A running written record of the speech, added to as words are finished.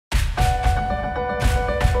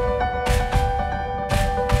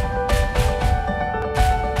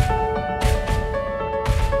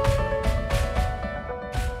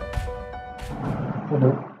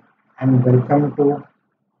and welcome to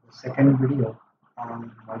the second video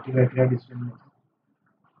on multi-criteria decision method.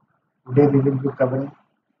 Today we will be covering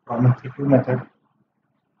PROMETHEE 2 method.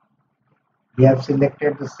 We have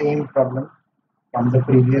selected the same problem from the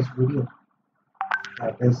previous video,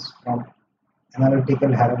 that is from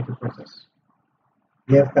analytical hierarchy process.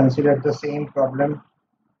 We have considered the same problem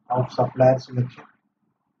of supplier selection.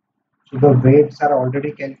 So the weights are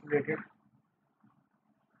already calculated.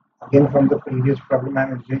 Again, from the previous problem I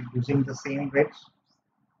am using the same weights.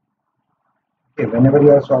 Okay, whenever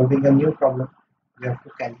you are solving a new problem, you have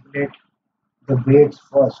to calculate the weights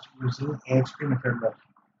first using AHP methodology.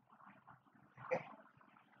 Okay.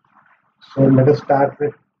 So let us start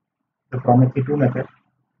with the PROMETHEE 2 method.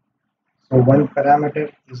 So one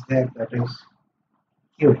parameter is there, that is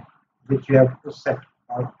Q, which you have to set,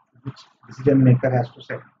 or which decision maker has to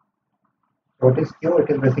set. So what is Q?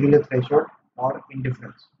 It is basically a threshold or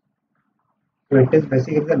indifference. So it is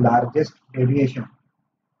basically the largest deviation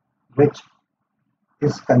which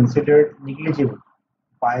is considered negligible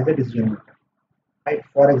by the decision maker. Right?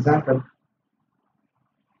 For example,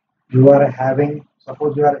 you are having,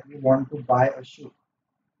 suppose you want to buy a shoe.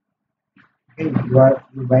 Okay,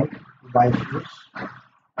 you went to buy shoes.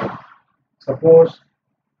 Suppose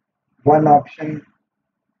one option,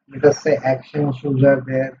 let us say action shoes are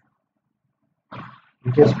there,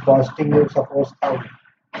 which is costing you suppose 1,000.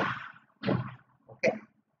 Okay.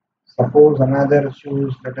 Suppose another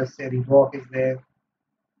shoes, let us say Reebok is there,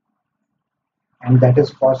 and that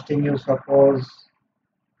is costing you suppose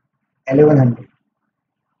 1,100.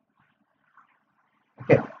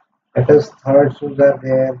 Okay. Let us third shoes are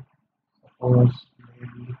there, suppose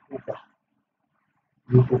maybe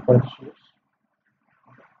Cooper shoes,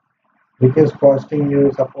 which is costing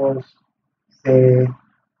you suppose say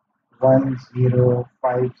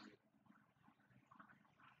 1,050.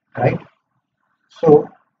 Right? So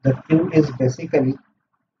the Q is basically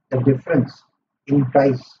the difference in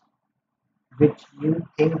price which you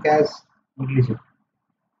think as negligible.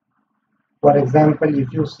 For example,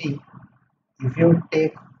 if you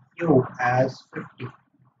take Q as 50,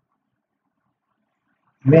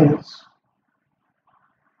 means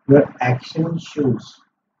your action shoes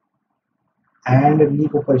and Lee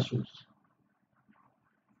Cooper shoes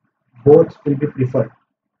both will be preferred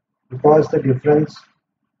because the difference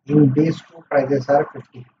in these two prices are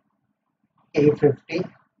 50. Okay, 50.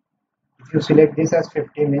 If you select this as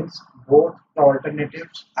 50 means both the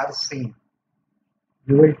alternatives are same.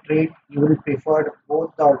 You will prefer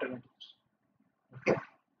both the alternatives. Okay.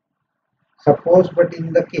 Suppose, but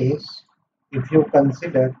in the case, if you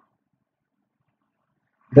consider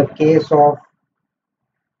the case of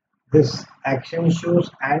this action shoes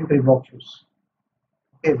and Reebok shoes,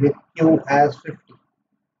 okay, with Q as 50.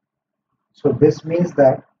 So this means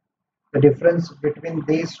that the difference between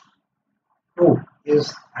these two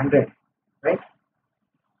is 100, right?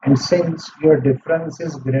 And since your difference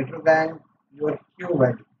is greater than your Q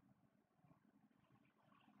value,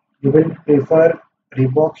 you will prefer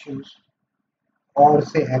Reebok shoes or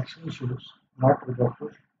say action shoes, not Reebok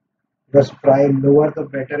shoes, because price lower the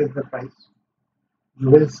better is the price. You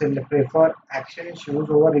will still prefer action shoes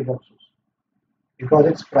over Reebok shoes because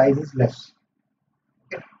its price is less.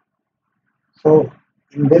 Okay. So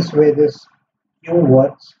in this way this Q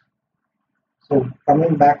works. So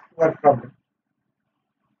coming back to our problem,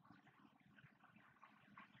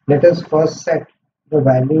 let us first set the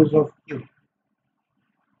values of Q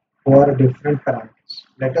for different parameters.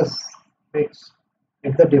 Let us fix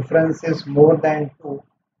if the difference is more than 2,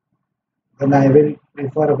 then I will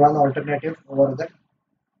prefer one alternative over that.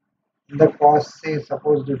 In the cost, say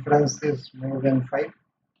suppose difference is more than 5.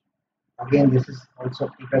 Again, this is also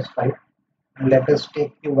keep as 5, and let us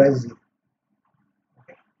take Q as 0.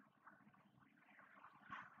 Okay.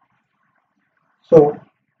 So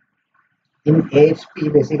in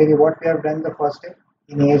AHP, basically what we have done the first step,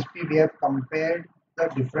 in AHP we have compared the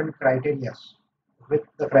different criteria with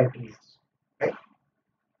the criteria, right?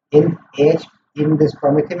 In this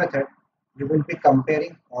PROMETHEE method, you will be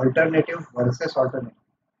comparing alternative versus alternative,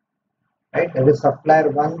 right? That is supplier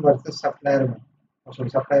 1 versus supplier 1, or sorry,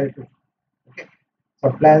 supplier 2, okay?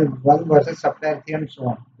 Supplier 1 versus supplier 3 and so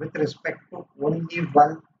on, with respect to only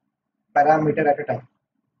one parameter at a time.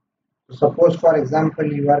 So suppose for example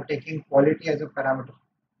you are taking quality as a parameter.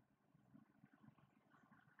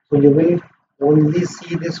 So you will only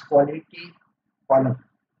see this quality column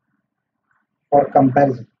for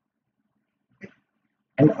comparison. Okay?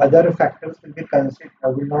 And other factors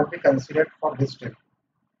will not be considered for this step.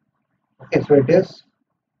 Okay, so it is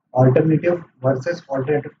alternative versus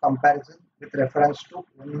alternative comparison with reference to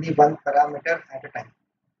only one parameter at a time.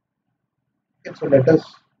 Okay, so let us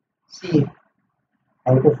see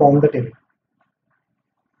how to form the table.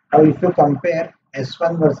 Now if you compare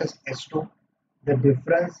S1 versus S2, the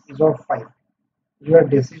difference is of 5. Your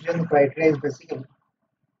decision criteria is basically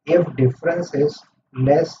if difference is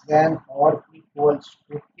less than or equals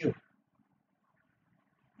to Q,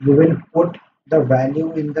 you will put the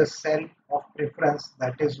value in the cell of preference,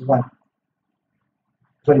 that is 0.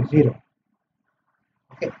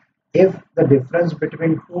 Okay. If the difference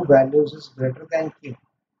between two values is greater than Q,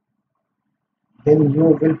 then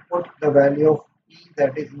you will put the value of P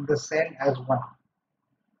that is in the cell as 1.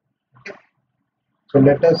 Okay. So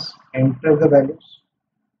let us enter the values.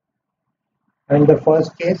 In the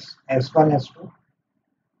first case, S1, S2,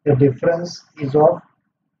 the difference is of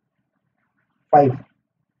 5.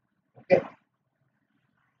 Okay.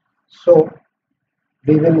 So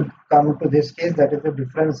we will come to this case, that is the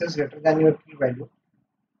difference is greater than your P value,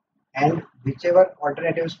 and whichever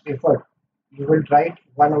alternative is preferred, you will write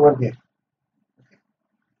 1 over there. Okay.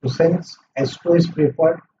 So since S2 is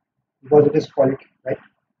preferred because it is quality, right?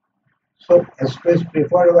 So S2 is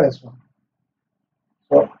preferred over S1.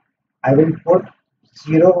 So I will put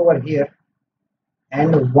 0 over here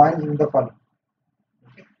and 1 in the column.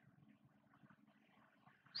 Okay.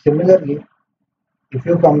 Similarly, if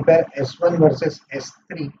you compare S1 versus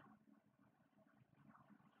S3,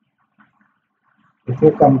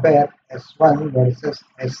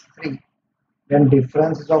 then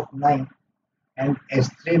difference is of 9 and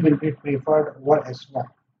S3 will be preferred over S1,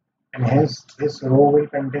 and hence this row will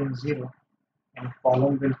contain 0 and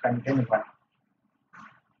column will contain 1.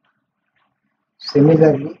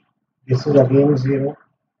 Similarly, this is again 0,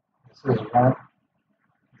 this is 1,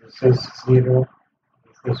 this is 0,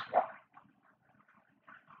 this is 1.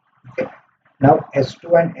 Okay. Now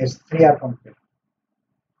S2 and S3 are complete.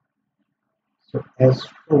 So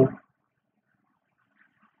S2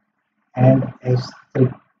 and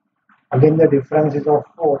S3. Again the difference is of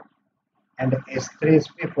 4 and S3 is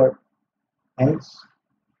preferred. Hence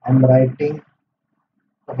I am writing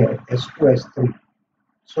S2, S3.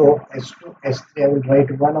 So S2, S3 I will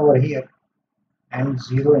write 1 over here and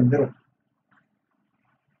 0 in the row.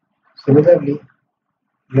 Similarly,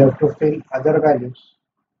 you have to fill other values.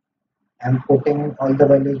 I am putting all the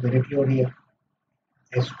values directly over here.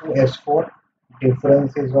 S2, S4,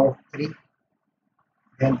 difference is of 3.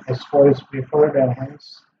 Then S4 is preferred and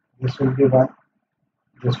hence this will be 1,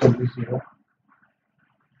 this will be 0.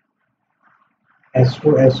 S2,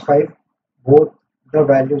 S5, both the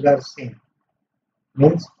values are same,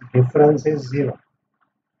 means difference is 0.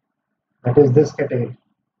 That is this category,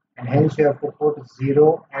 and hence you have to put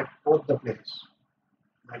 0 at both the places.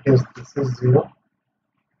 That is, this is 0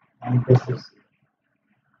 and this is 0.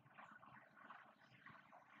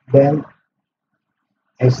 Then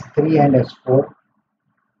S3 and S4,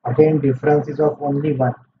 again difference is of only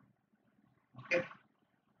 1. Okay.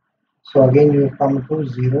 So again you come to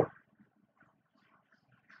 0,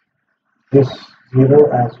 this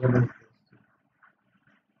 0 as well as this.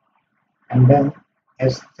 And then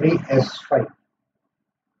S3, S5,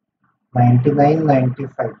 99,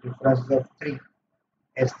 95, difference is of 3.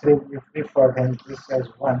 S3 will be preferred, hence this as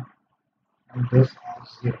 1 and this as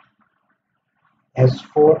 0.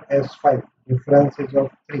 S4, S5, difference is of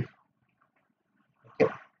 3.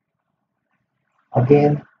 Okay.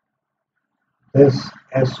 Again, this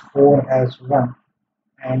S4 as 1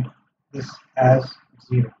 and this as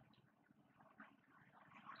 0.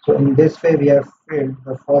 So in this way we have filled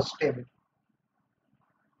the first table.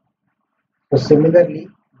 So similarly,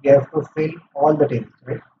 we have to fill all the tables,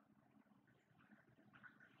 right?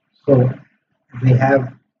 So we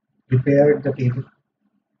have prepared the table.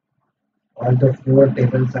 All the 4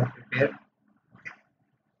 tables are prepared. Okay.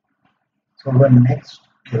 So our next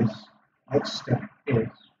step is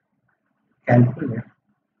calculate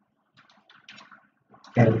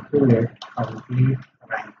complete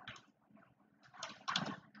rank.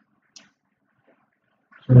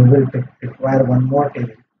 So we will require one more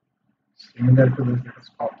table similar to this. Let us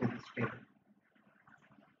copy this table.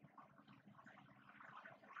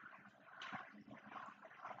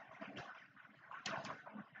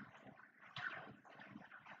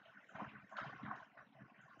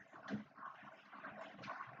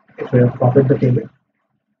 Okay, so we have copied the table.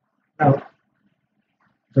 Now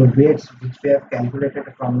the weights which we have calculated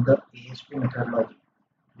from the ASP methodology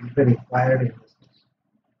will be required in this case.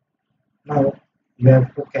 Now you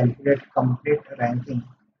have to calculate complete ranking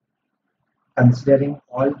considering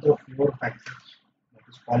all the 4 factors, that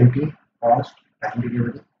is quality, cost, time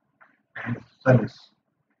delivery and service.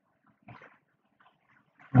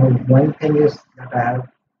 Now one thing is that I have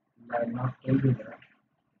not told you that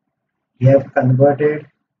we have converted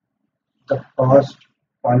the cost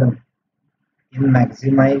column in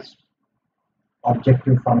maximized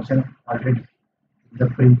objective function already in the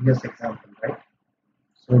previous example, right?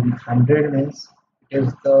 So 100 means it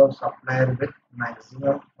is the supplier with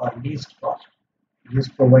maximum or least cost. It is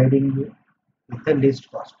providing you with the least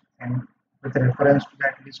cost, and with reference to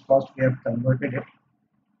that least cost we have converted it.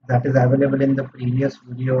 That is available in the previous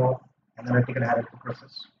video of analytical hierarchy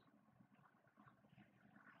process.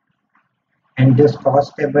 And this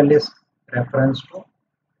cost table is reference to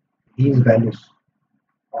these values.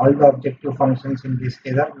 All the objective functions in this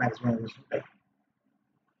case are maximization type.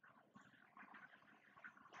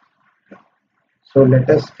 So let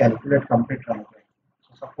us calculate complete ranking.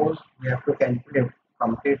 So suppose we have to calculate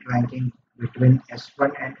complete ranking between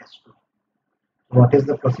S1 and S2. So what is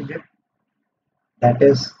the procedure? That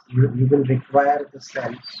is, you will require the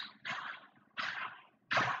cells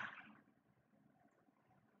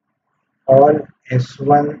all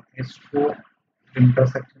S1, S2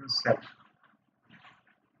 intersection cells,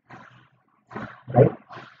 right?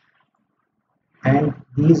 And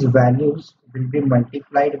these values will be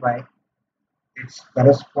multiplied by its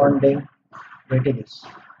corresponding weightages.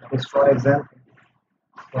 That is, for example,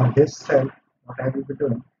 for this cell, what I will be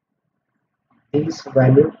doing, these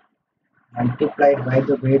values multiplied by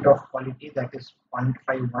the weight of quality, that is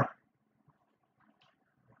 0.51,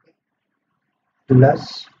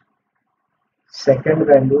 plus second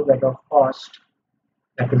value, that of cost,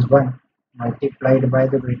 that is 1, multiplied by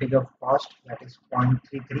the weightage of cost, that is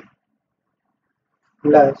 0.33,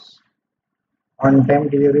 plus on time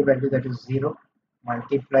delivery value, that is 0,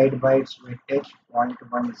 multiplied by its weightage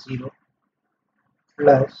 0.10,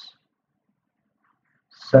 plus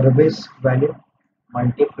service value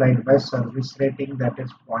multiplied by service rating, that is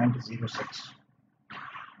 0.06.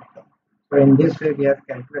 So in this way we have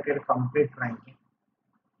calculated complete ranking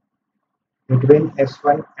between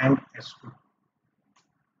S1 and S2.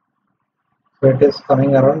 So it is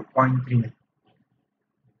coming around 0.39.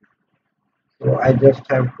 So I just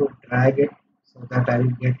have to drag it so that I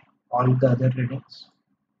will get all the other readings.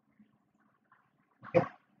 Okay.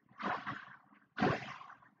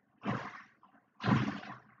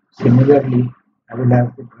 Similarly, I will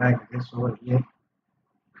have to drag this over here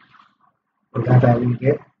so that I will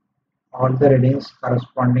get all the readings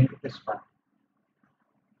corresponding to this part.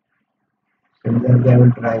 Similarly, I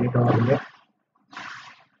will drag it over here.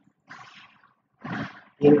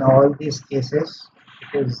 In all these cases,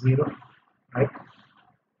 it is 0, right?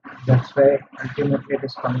 That's why ultimately it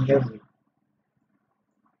is coming as 0.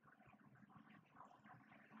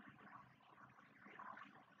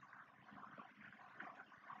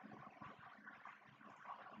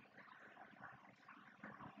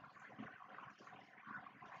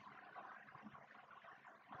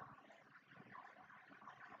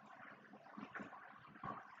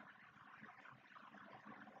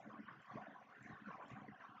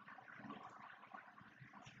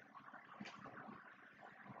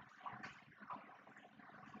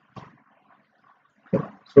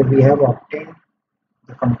 So we have obtained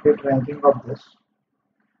the complete ranking of this.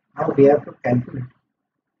 Now we have to calculate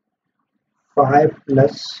 5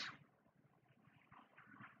 plus,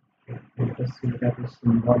 let us see that is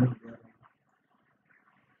symbolic there.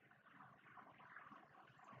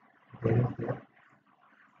 There.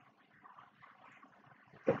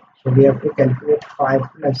 So we have to calculate 5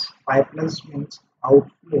 plus. 5 plus means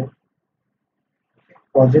outflow,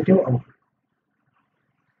 positive outflow.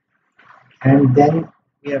 And then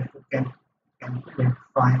we have to calculate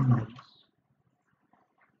 5 minus.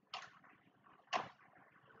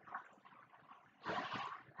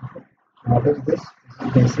 What is this? This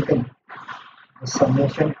is basically the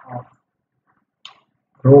summation of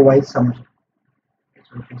row wise summation.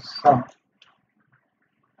 So it is sum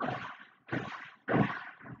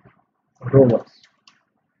row wise.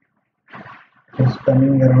 It is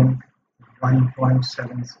coming around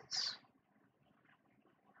 1.76.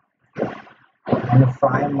 And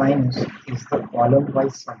 5 minus is the column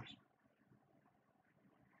wise summation.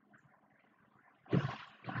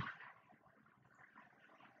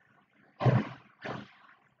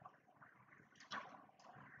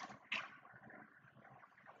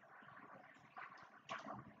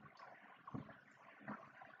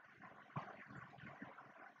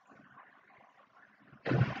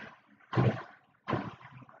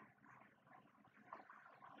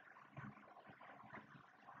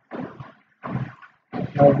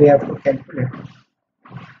 Now we have to calculate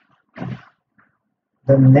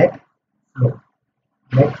the net flow,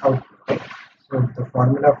 net outflow. So the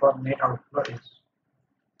formula for net outflow is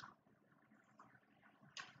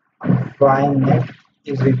phi net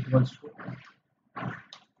is equals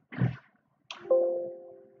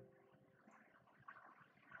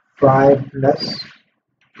to 5 plus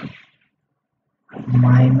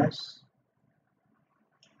minus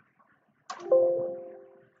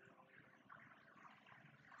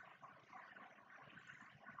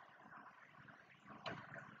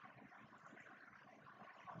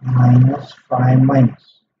minus 5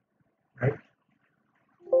 minus, right?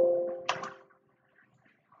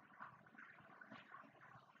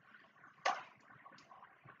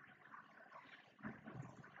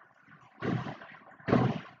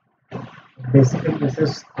 Basically, this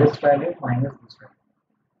is this value minus this value.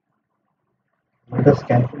 Let us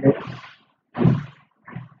calculate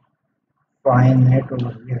phi net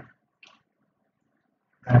over here.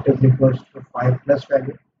 That is equals to 5 plus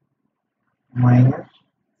value minus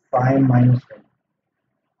 5 minus value.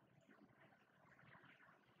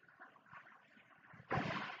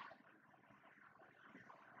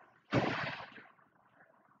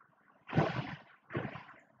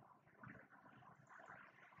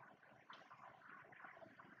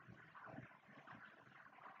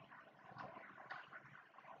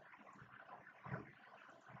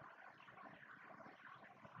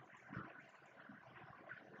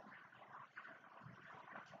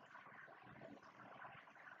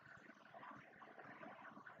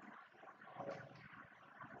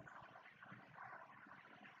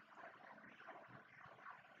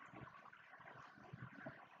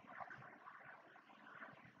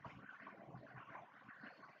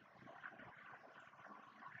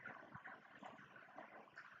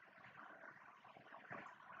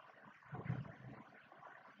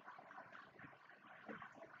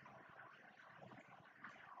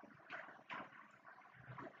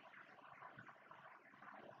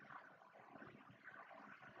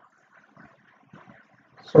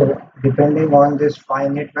 So depending on this phi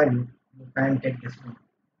net value, you can take this one.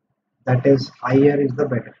 That is higher is the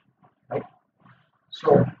better, right?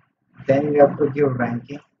 So then we have to give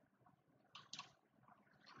ranking.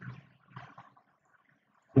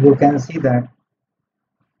 You can see that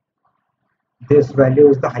this value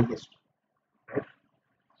is the highest, right?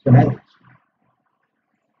 So next,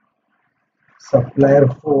 supplier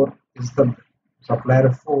 4 is the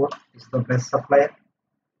best supplier.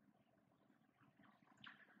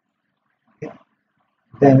 Okay.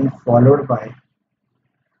 Then followed by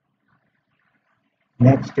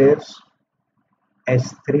next is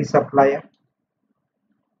S3 supplier,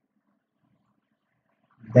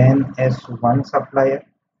 then S1 supplier,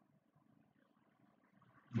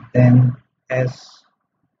 then S2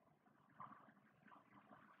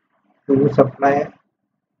 supplier,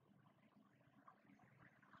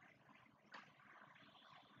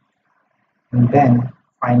 and then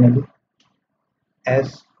finally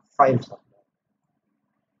S5 supplier.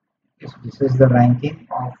 Yes, this is the ranking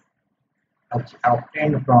of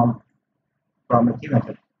obtained from PROMETHEE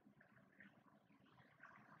method.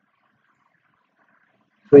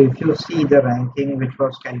 So if you see the ranking which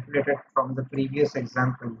was calculated from the previous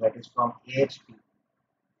example, that is from AHP,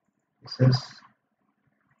 this is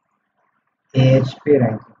AHP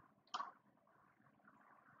ranking.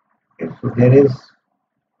 Okay, so there is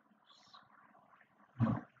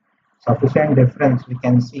sufficient difference we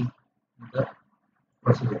can see in the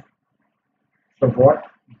procedure. So what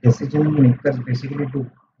decision makers basically do,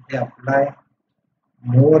 they apply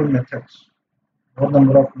more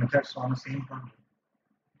number of methods on the same problem,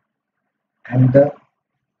 and the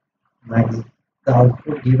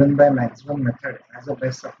output given by maximum method as a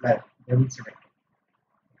best supplier, they will select it.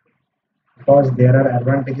 Because there are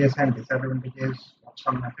advantages and disadvantages of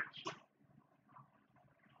some methods.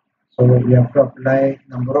 So we have to apply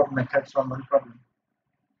number of methods on one problem,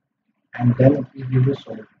 and then it will give you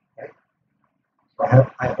solution, right? So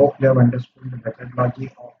I hope you have understood the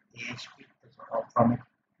methodology of AHP from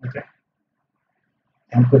method.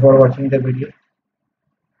 Thank you for watching the video.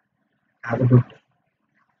 Have a good day.